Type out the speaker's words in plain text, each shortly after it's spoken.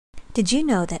Did you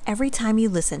know that every time you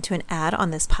listen to an ad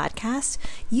on this podcast,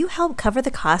 you help cover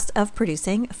the cost of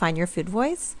producing Find Your Food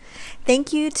Voice?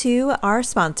 Thank you to our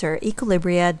sponsor,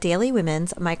 Equilibria Daily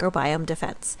Women's Microbiome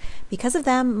Defense. Because of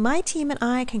them, my team and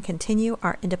I can continue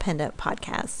our independent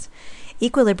podcast.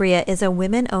 Equilibria is a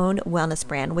women-owned wellness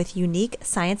brand with unique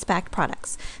science-backed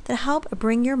products that help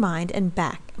bring your mind and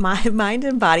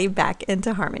body back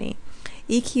into harmony.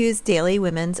 EQ's Daily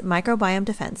Women's Microbiome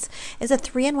Defense is a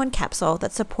 3-in-1 capsule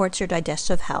that supports your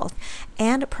digestive health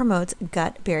and promotes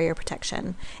gut barrier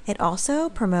protection. It also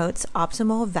promotes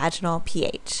optimal vaginal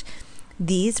pH.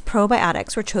 These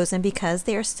probiotics were chosen because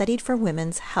they are studied for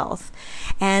women's health.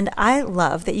 And I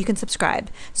love that you can subscribe.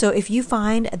 So if you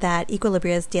find that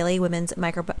Equilibria's Daily Women's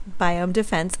Microbiome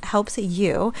Defense helps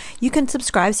you, you can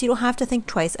subscribe so you don't have to think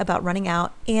twice about running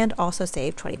out and also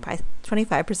save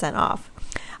 25% off.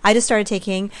 I just started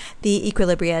taking the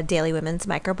Equilibria Daily Women's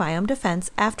Microbiome Defense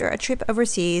after a trip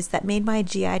overseas that made my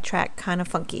GI tract kind of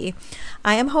funky.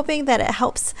 I am hoping that it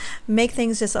helps make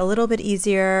things just a little bit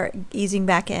easier, easing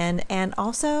back in. And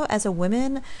also as a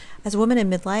woman in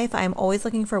midlife, I'm always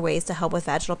looking for ways to help with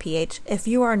vaginal pH. If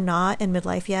you are not in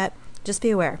midlife yet, just be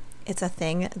aware. It's a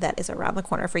thing that is around the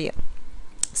corner for you.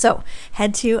 So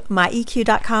head to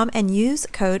myeq.com and use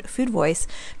code FOODVOICE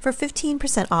for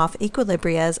 15% off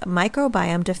Equilibria's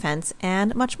Microbiome Defense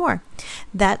and much more.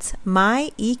 That's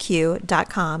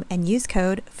myeq.com and use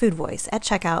code FOODVOICE at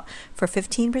checkout for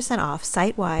 15% off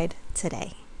site-wide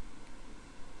today.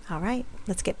 All right,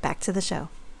 let's get back to the show.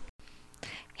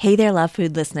 Hey there, Love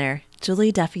Food listener.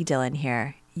 Julie Duffy Dillon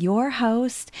here, your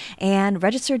host and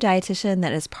registered dietitian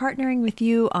that is partnering with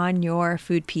you on your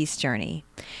food peace journey.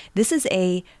 This is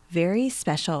a very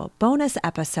special bonus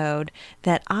episode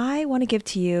that I want to give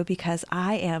to you because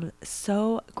I am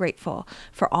so grateful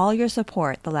for all your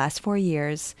support the last 4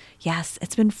 years. Yes,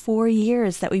 it's been 4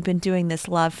 years that we've been doing this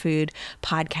Love Food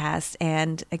podcast.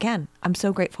 And again, I'm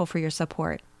so grateful for your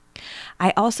support.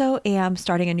 I also am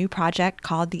starting a new project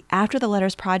called the After the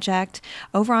Letters Project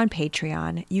over on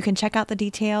Patreon. You can check out the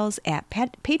details at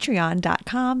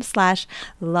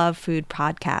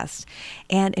patreon.com/lovefoodpodcast.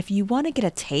 And if you want to get a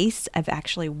taste of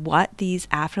actually what these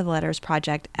After the Letters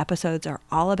Project episodes are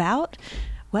all about,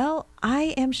 well,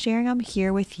 I am sharing them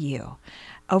here with you.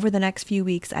 Over the next few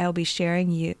weeks, I will be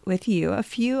sharing with you a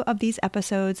few of these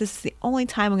episodes. This is the only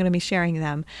time I'm going to be sharing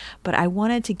them, but I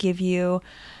wanted to give you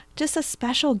just a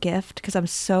special gift because I'm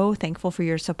so thankful for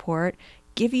your support.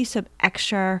 Give you some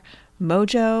extra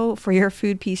mojo for your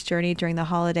food peace journey during the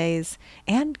holidays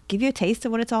and give you a taste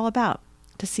of what it's all about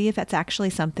to see if that's actually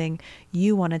something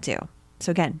you want to do.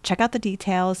 So again, check out the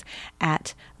details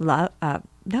at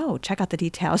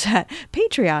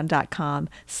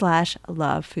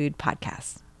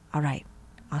patreon.com/lovefoodpodcast. All right,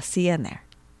 I'll see you in there.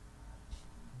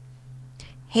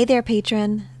 Hey there,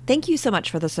 patron. Thank you so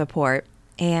much for the support.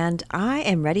 And I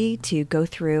am ready to go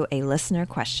through a listener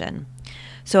question.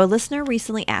 So a listener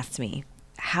recently asked me,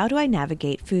 how do I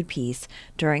navigate food peace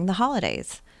during the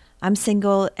holidays? I'm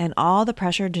single and all the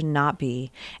pressure to not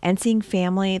be, and seeing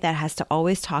family that has to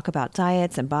always talk about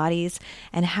diets and bodies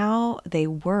and how they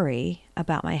worry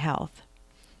about my health.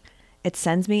 It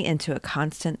sends me into a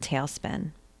constant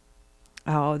tailspin.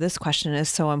 Oh, this question is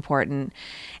so important.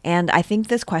 And I think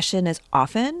this question is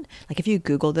often, like if you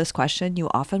Google this question, you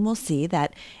often will see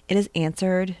that it is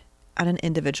answered on an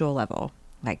individual level.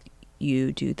 Like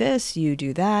you do this, you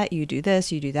do that, you do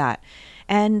this, you do that.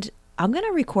 And I'm going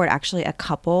to record actually a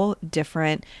couple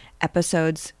different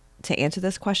episodes to answer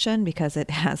this question because it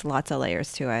has lots of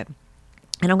layers to it.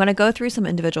 And I'm going to go through some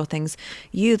individual things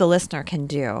you, the listener, can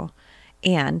do.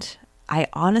 And I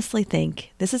honestly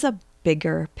think this is a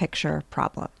bigger picture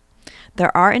problem.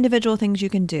 There are individual things you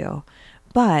can do,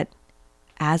 but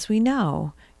as we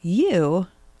know, you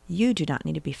do not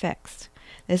need to be fixed.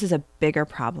 This is a bigger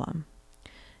problem.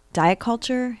 Diet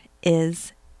culture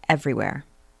is everywhere.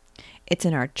 It's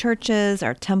in our churches,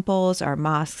 our temples, our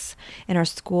mosques, in our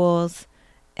schools,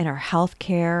 in our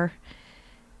healthcare.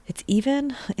 It's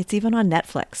even on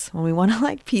Netflix when we want to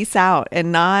like peace out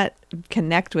and not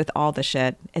connect with all the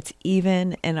shit. It's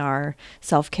even in our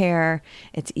self-care.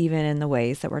 It's even in the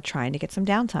ways that we're trying to get some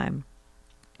downtime.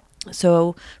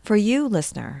 So for you,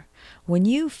 listener, when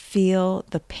you feel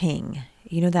the ping,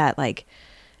 you know, that like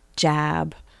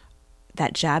jab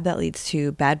that leads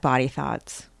to bad body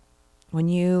thoughts, when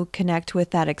you connect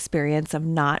with that experience of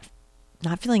not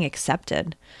feeling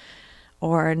accepted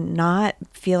or not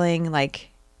feeling like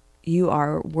you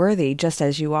are worthy just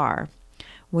as you are,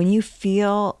 when you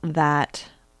feel that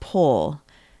pull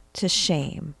to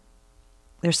shame,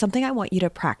 there's something I want you to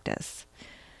practice.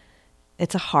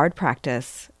 It's a hard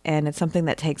practice, and it's something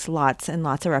that takes lots and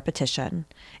lots of repetition.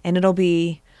 And it'll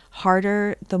be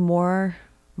harder the more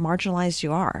marginalized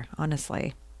you are,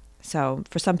 honestly. So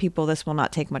for some people, this will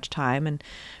not take much time, and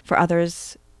for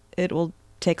others, it will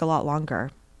take a lot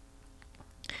longer.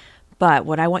 But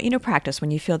what I want you to practice when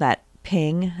you feel that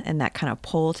ping and that kind of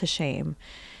pull to shame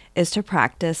is to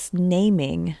practice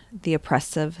naming the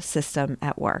oppressive system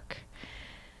at work.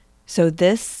 So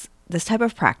this type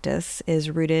of practice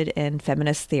is rooted in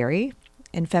feminist theory.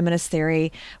 In feminist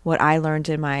theory, what I learned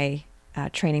in my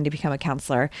training to become a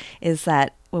counselor is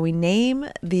that when we name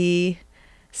the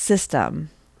system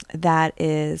that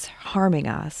is harming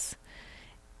us,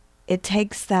 it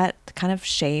takes that kind of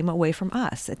shame away from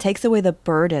us. It takes away the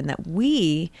burden that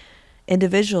we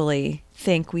individually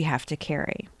think we have to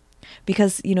carry.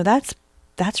 Because,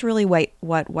 that's really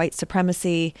what white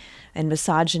supremacy and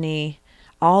misogyny,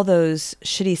 all those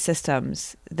shitty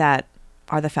systems that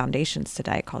are the foundations to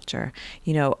diet culture,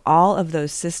 all of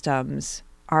those systems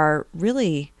are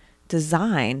really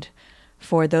designed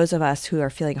for those of us who are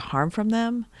feeling harm from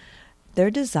them.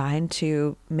 They're designed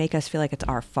to make us feel like it's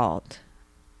our fault.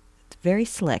 It's very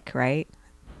slick, right?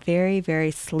 Very,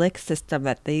 very slick system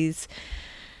that these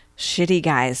shitty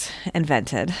guys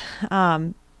invented.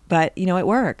 But, it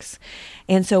works.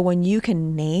 And so when you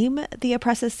can name the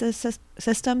oppressive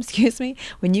system,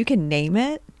 when you can name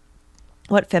it,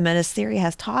 what feminist theory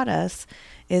has taught us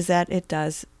is that it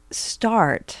does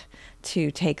start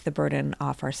to take the burden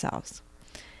off ourselves.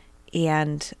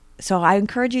 And so I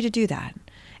encourage you to do that.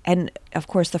 And of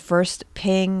course, the first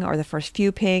ping or the first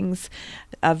few pings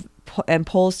and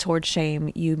pulls towards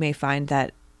shame, you may find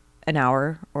that an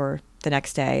hour or the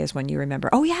next day is when you remember,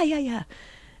 oh, yeah.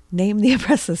 Name the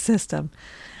oppressive system.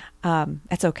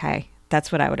 It's okay.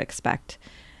 That's what I would expect.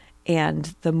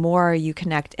 And the more you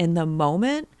connect in the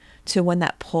moment to when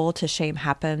that pull to shame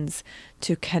happens,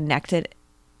 to connect it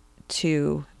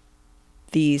to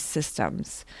these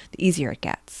systems, the easier it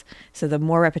gets. So the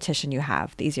more repetition you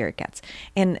have, the easier it gets.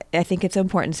 And I think it's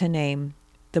important to name,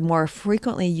 the more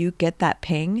frequently you get that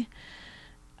ping,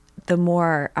 the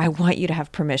more I want you to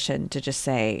have permission to just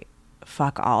say,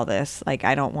 fuck all this. Like,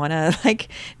 I don't want to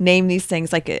name these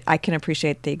things. I can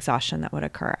appreciate the exhaustion that would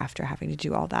occur after having to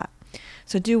do all that.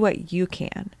 So do what you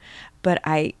can. But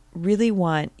I really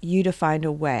want you to find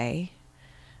a way,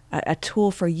 a tool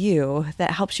for you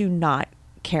that helps you not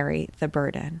carry the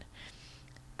burden.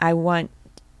 I want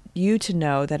you to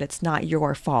know that it's not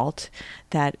your fault,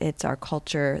 that it's our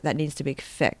culture that needs to be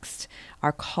fixed.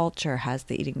 Our culture has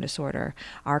the eating disorder.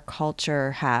 Our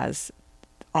culture has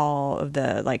all of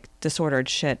the disordered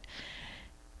shit.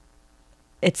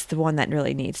 It's the one that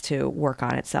really needs to work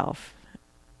on itself.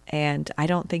 And I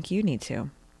don't think you need to.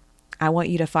 I want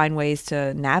you to find ways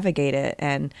to navigate it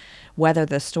and weather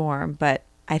the storm. But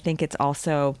I think it's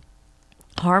also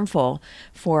harmful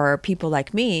for people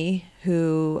like me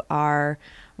who are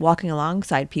walking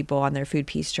alongside people on their food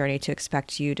peace journey to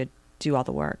expect you to do all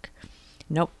the work.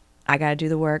 Nope. I got to do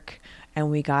the work. And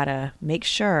we got to make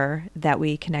sure that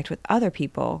we connect with other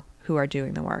people who are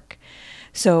doing the work.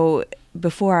 So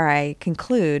before I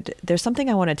conclude, there's something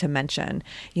I wanted to mention.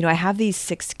 I have these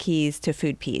 6 keys to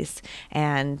food peace,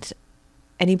 and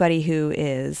anybody who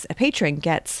is a patron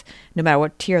gets, no matter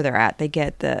what tier they're at, they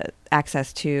get the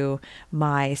access to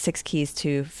my 6 keys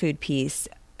to food peace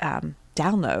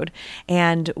download.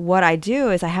 And what I do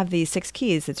is I have these 6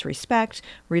 keys. It's respect,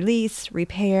 release,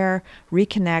 repair,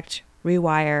 reconnect,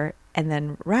 rewire, and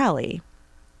then rally.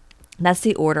 That's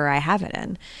the order I have it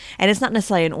in. And it's not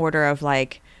necessarily an order of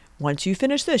once you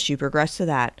finish this, you progress to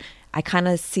that. I kind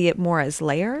of see it more as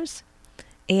layers.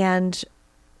 And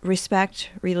respect,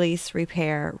 release,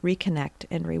 repair, reconnect,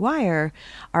 and rewire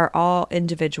are all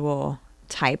individual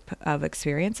type of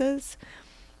experiences.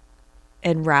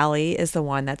 And rally is the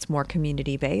one that's more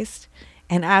community-based.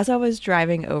 And as I was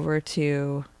driving over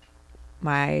to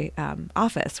my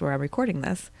office where I'm recording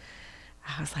this,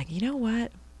 I was like, you know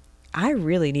what? I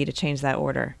really need to change that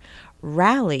order.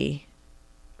 Rally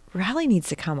needs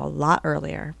to come a lot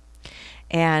earlier.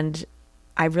 And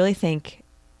I really think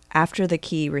after the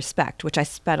key respect, which I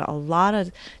spent a lot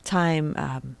of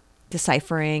time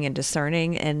deciphering and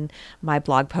discerning in my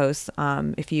blog posts.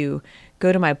 If you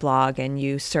go to my blog and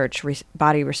you search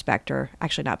body respect, or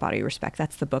actually not body respect,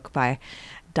 that's the book by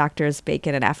Doctors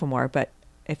Bacon and Afflemore. But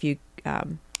if you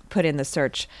put in the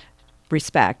search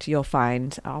respect, you'll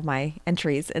find all my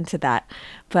entries into that.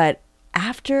 But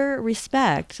after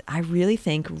respect, I really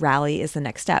think rally is the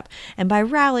next step. And by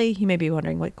rally, you may be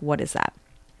wondering, what is that?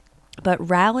 But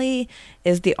rally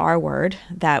is the R word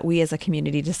that we as a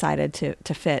community decided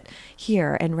to fit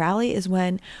here. And rally is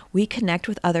when we connect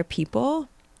with other people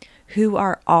who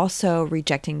are also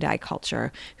rejecting diet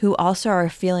culture, who also are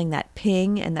feeling that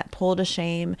ping and that pull to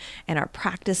shame and are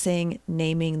practicing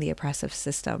naming the oppressive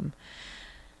system.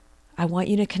 I want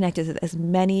you to connect with as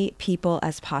many people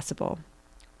as possible.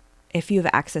 If you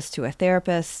have access to a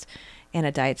therapist and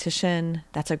a dietitian,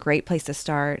 that's a great place to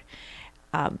start.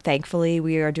 Thankfully,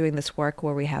 we are doing this work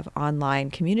where we have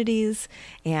online communities,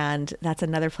 and that's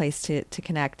another place to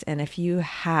connect. And if you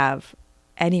have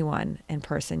anyone in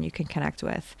person you can connect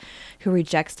with who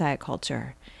rejects diet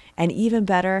culture, and even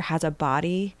better, has a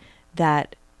body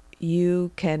that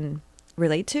you can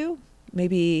relate to,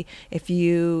 maybe if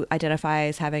you identify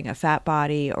as having a fat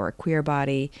body or a queer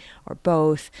body or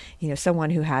both,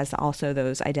 someone who has also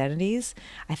those identities,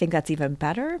 I think that's even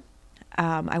better.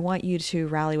 I want you to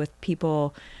rally with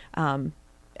people,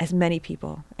 as many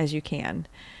people as you can,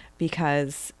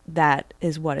 because that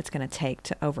is what it's going to take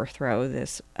to overthrow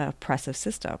this oppressive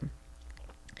system.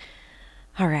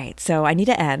 All right, so I need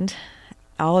to end.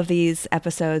 All of these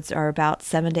episodes are about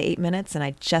 7 to 8 minutes, and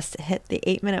I just hit the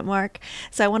 8-minute mark.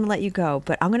 So I want to let you go,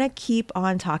 but I'm going to keep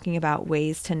on talking about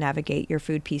ways to navigate your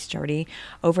food peace journey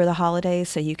over the holidays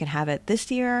so you can have it this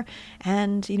year.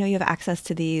 And, you have access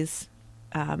to these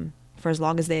for as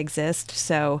long as they exist.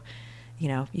 So,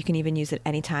 you can even use it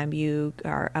anytime you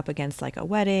are up against like a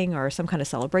wedding or some kind of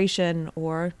celebration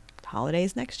or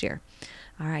holidays next year.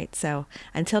 All right. So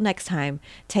until next time,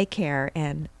 take care.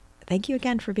 And thank you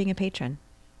again for being a patron.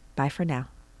 Bye for now.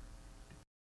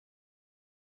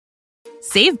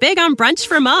 Save big on brunch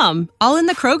for mom, all in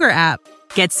the Kroger app.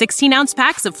 Get 16-ounce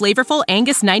packs of flavorful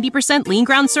Angus 90% lean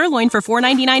ground sirloin for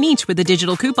 $4.99 each with a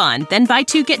digital coupon. Then buy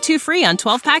 2, get 2 free on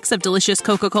 12 packs of delicious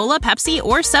Coca-Cola, Pepsi,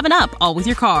 or 7-Up, all with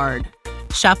your card.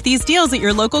 Shop these deals at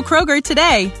your local Kroger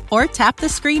today, or tap the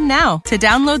screen now to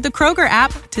download the Kroger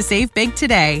app to save big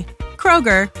today.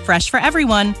 Kroger, fresh for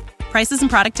everyone. Prices and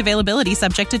product availability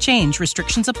subject to change.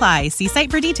 Restrictions apply. See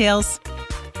site for details.